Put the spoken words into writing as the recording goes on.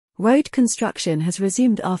Road construction has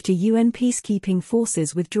resumed after UN peacekeeping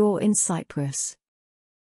forces withdraw in Cyprus.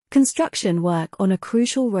 Construction work on a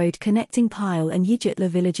crucial road connecting Pile and Yigitler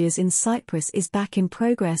villages in Cyprus is back in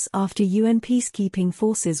progress after UN peacekeeping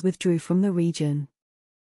forces withdrew from the region.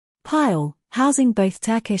 Pile, housing both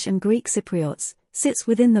Turkish and Greek Cypriots, sits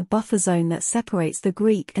within the buffer zone that separates the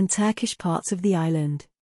Greek and Turkish parts of the island.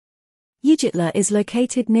 Yigitler is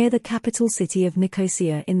located near the capital city of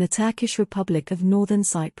Nicosia in the Turkish Republic of Northern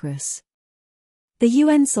Cyprus. The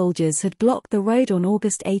UN soldiers had blocked the road on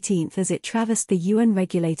August 18 as it traversed the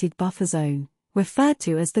UN-regulated buffer zone, referred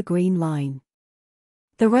to as the Green Line.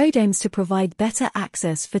 The road aims to provide better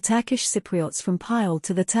access for Turkish Cypriots from Pile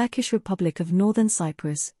to the Turkish Republic of Northern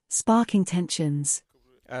Cyprus, sparking tensions.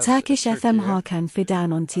 Turkish FM Hakan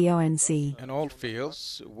Fidan on TRNC. In all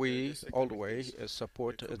fields, we always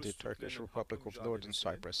support the Turkish Republic of Northern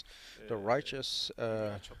Cyprus. The righteous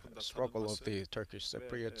struggle of the Turkish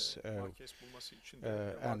Cypriots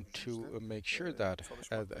and to make sure that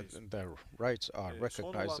their rights are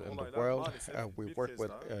recognized in the world, we work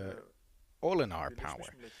with all in our power.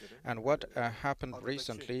 And what happened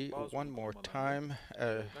recently, one more time,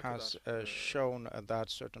 has shown that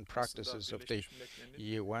certain practices of the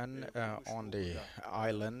UN on the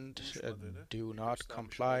island do not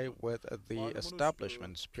comply with the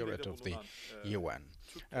establishment spirit of the UN.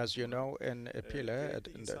 As you know, in Pile,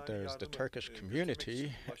 there's the Turkish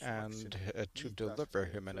community, and to deliver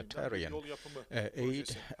humanitarian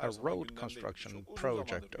aid, a road construction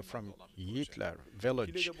project from Yigitler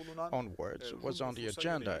village onwards was on the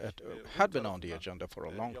agenda. It had been on the agenda for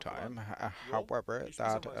a long time. However,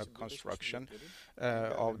 that construction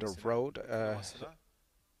of the road,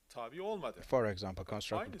 for example,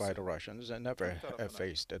 constructed by the Russians, never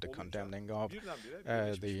faced the condemning of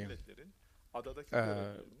the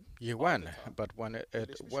UN, but when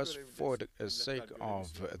it was for the sake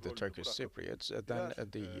of the Turkish Cypriots, then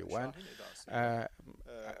the UN,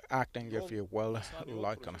 acting, if you will,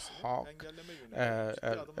 like a hawk,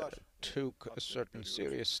 took certain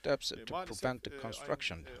serious steps to prevent the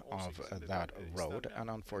construction of that road. And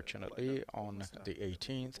unfortunately, on the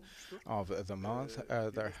 18th of the month,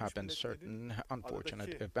 there have been certain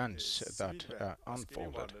unfortunate events that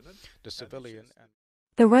unfolded. The civilian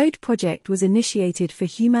The road project was initiated for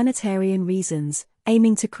humanitarian reasons,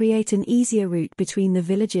 aiming to create an easier route between the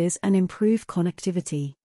villages and improve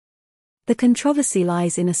connectivity. The controversy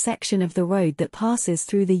lies in a section of the road that passes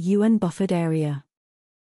through the UN buffered area.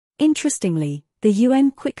 Interestingly, the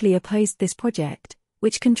UN quickly opposed this project,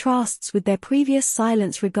 which contrasts with their previous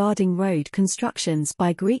silence regarding road constructions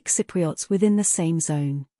by Greek Cypriots within the same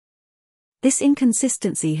zone. This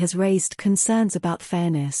inconsistency has raised concerns about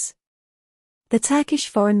fairness. The Turkish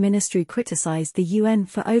Foreign Ministry criticized the UN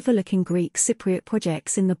for overlooking Greek Cypriot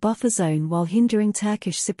projects in the buffer zone while hindering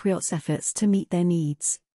Turkish Cypriots' efforts to meet their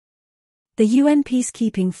needs. The UN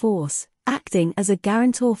peacekeeping force, acting as a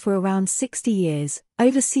guarantor for around 60 years,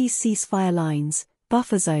 oversees ceasefire lines,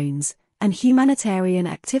 buffer zones, and humanitarian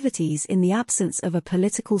activities in the absence of a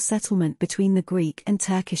political settlement between the Greek and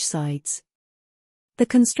Turkish sides. The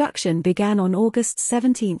construction began on August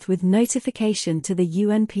 17 with notification to the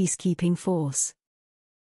UN peacekeeping force.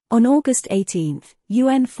 On August 18,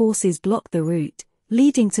 UN forces blocked the route,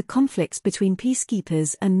 leading to conflicts between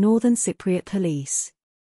peacekeepers and Northern Cypriot police.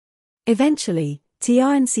 Eventually,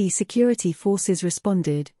 TRNC security forces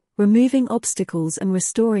responded, removing obstacles and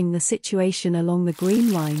restoring the situation along the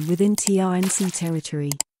Green Line within TRNC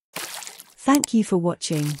territory. Thank you for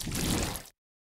watching.